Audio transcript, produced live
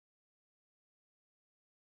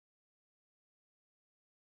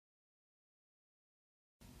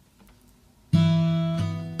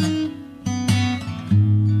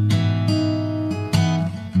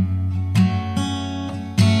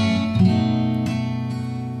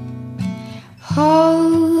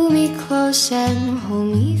Hold me close and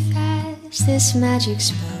hold me fast. This magic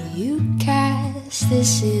spell you cast,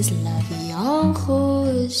 this is la vie en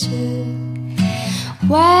rose.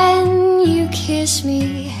 When you kiss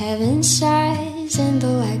me, heaven sighs, and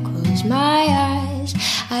though I close my eyes,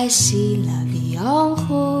 I see la vie en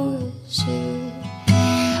rose.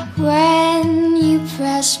 When you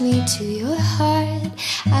press me to your heart,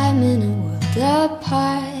 I'm in a world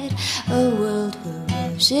apart, a world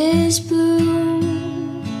where roses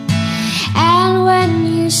bloom. And when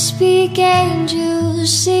you speak,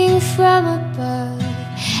 angels sing from above.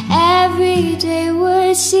 Everyday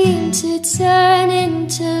words seem to turn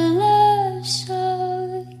into love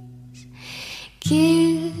songs.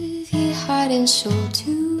 Give your heart and soul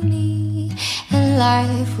to me, and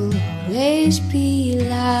life will always be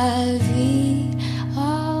la vie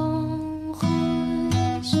en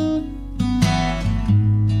rose.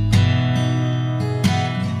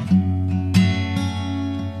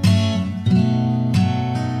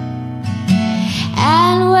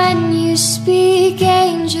 And when you speak,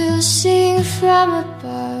 angels sing from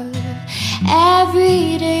above.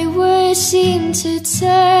 Everyday words seem to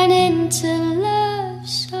turn into love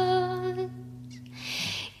songs.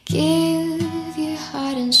 Give your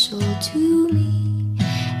heart and soul to me,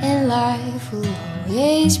 and life will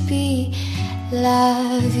always be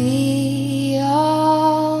la vie en rose.